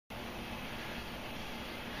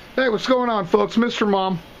Hey, what's going on, folks? Mr.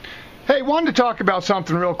 Mom. Hey, wanted to talk about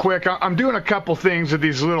something real quick. I'm doing a couple things with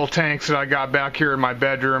these little tanks that I got back here in my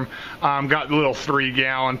bedroom. Got the little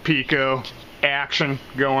 3-gallon Pico action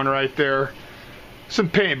going right there. Some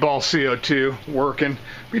paintball CO2 working.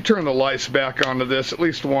 Let me turn the lights back onto this, at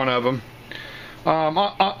least one of them.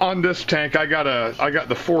 On this tank, I got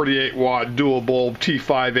the 48-watt dual bulb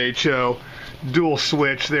T5HO dual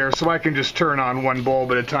switch there, so I can just turn on one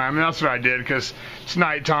bulb at a time. And that's what I did because it's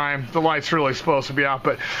nighttime. The light's really supposed to be out,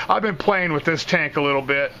 but I've been playing with this tank a little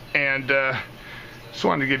bit, and just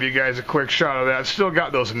wanted to give you guys a quick shot of that. Still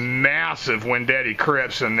got those massive Wendetti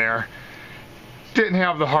crypts in there. Didn't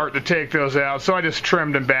have the heart to take those out, so I just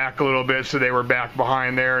trimmed them back a little bit so they were back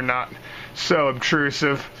behind there and not so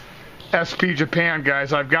obtrusive. SP Japan,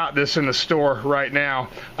 guys, I've got this in the store right now.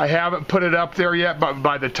 I haven't put it up there yet, but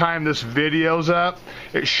by the time this video's up,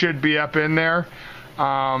 it should be up in there.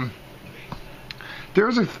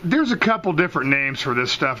 There's a couple different names for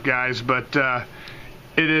this stuff, guys, but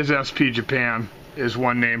it is SP Japan is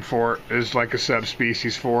one name for it, is like a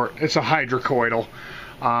subspecies for it. It's a hydrocoidal.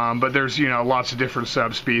 But there's, lots of different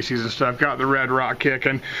subspecies and stuff. Got the red rock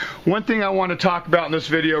kicking. One thing I want to talk about in this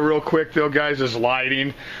video real quick, though, guys, is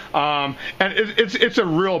lighting. And it's a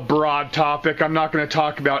real broad topic. I'm not going to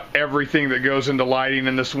talk about everything that goes into lighting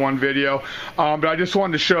in this one video. But I just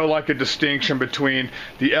wanted to show like a distinction between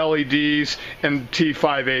the LEDs and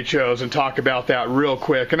T5HOs and talk about that real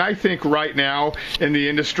quick. And I think right now in the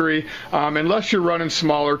industry, unless you're running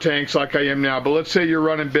smaller tanks like I am now, but let's say you're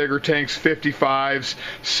running bigger tanks, 55s,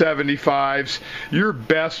 75s, your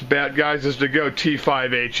best bet, guys, is to go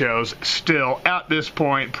T5HOs still at this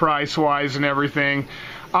point, price-wise and everything.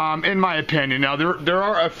 In my opinion. Now, there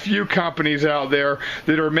are a few companies out there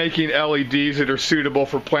that are making LEDs that are suitable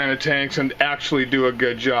for planted tanks and actually do a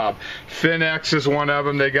good job. Finex is one of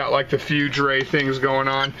them. They got like the Fuge Ray things going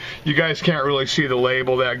on. You guys can't really see the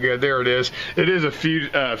label that good. There it is. It is a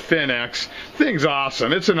Finex. Thing's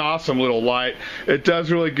awesome. It's an awesome little light. It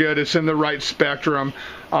does really good. It's in the right spectrum.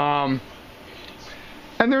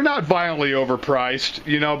 And they're not violently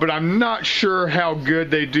overpriced, but I'm not sure how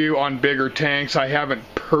good they do on bigger tanks. I haven't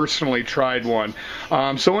personally tried one.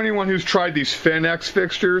 So anyone who's tried these Finex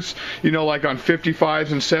fixtures, like on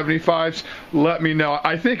 55s and 75s, let me know.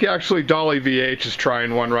 I think actually Dolly VH is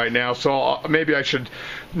trying one right now, so maybe I should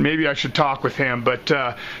talk with him. But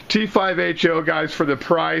T5HO, guys, for the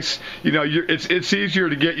price, it's easier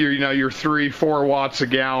to get your 3-4 watts a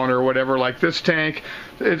gallon or whatever. Like this tank,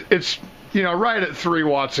 it's right at 3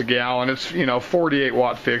 watts a gallon. It's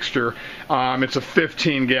 48-watt fixture. It's a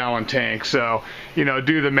 15-gallon tank, so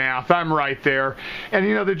do the math. I'm right there. And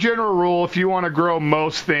the general rule, if you want to grow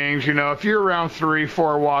most things, if you're around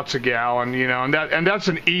 3-4 watts a gallon, and that's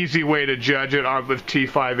an easy way to judge it with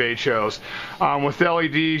T5HOs. With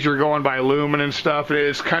LEDs, you're going by lumen and stuff.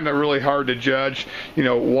 It's kind of really hard to judge,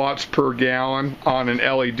 watts per gallon on an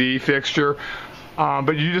LED fixture.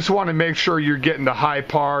 But you just want to make sure you're getting the high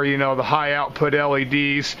par, the high output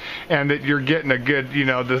LEDs, and that you're getting a good,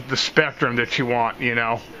 the spectrum that you want,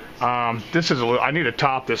 This is I need to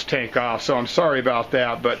top this tank off, so I'm sorry about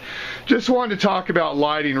that, but just wanted to talk about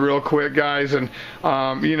lighting real quick, guys. And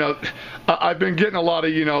I've been getting a lot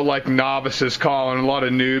of like novices calling, a lot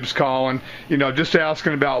of noobs calling, just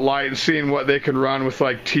asking about light and seeing what they can run with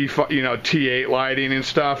like T8 lighting and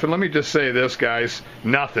stuff. And let me just say this, guys,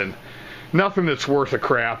 nothing that's worth a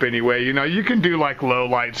crap anyway. You can do like low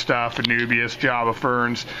light stuff, Anubias, Java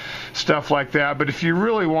Ferns, stuff like that. But if you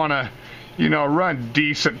really want to, run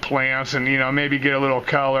decent plants and, maybe get a little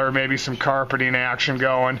color, maybe some carpeting action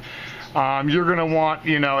going, you're going to want,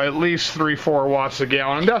 at least 3-4 watts a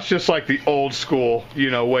gallon. And that's just like the old school,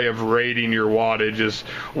 way of rating your wattage is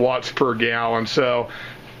watts per gallon. So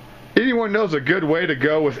anyone knows a good way to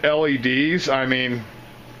go with LEDs? I mean,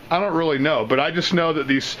 I don't really know, but I just know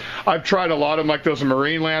that I've tried a lot of them, like those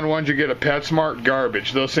Marineland ones you get at PetSmart,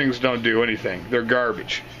 garbage. Those things don't do anything. They're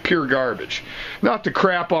garbage, pure garbage. Not to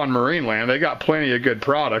crap on Marineland, they got plenty of good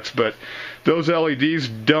products, but those LEDs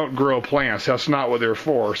don't grow plants. That's not what they're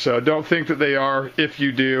for. So don't think that they are. If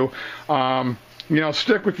you do,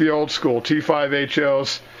 stick with the old school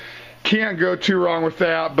T5HOs. Can't go too wrong with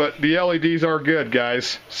that, but the LEDs are good,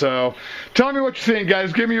 guys. So tell me what you think,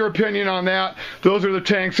 guys. Give me your opinion on that. Those are the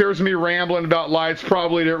tanks. There's me rambling about lights.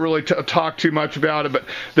 Probably didn't really talk too much about it, but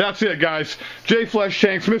that's it, guys. J Flesh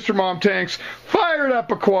Tanks, Mr. Mom Tanks, fired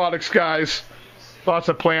up aquatics, guys. Lots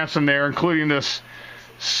of plants in there, including this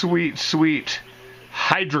sweet, sweet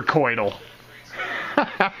hydrocoidal.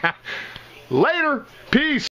 Later. Peace.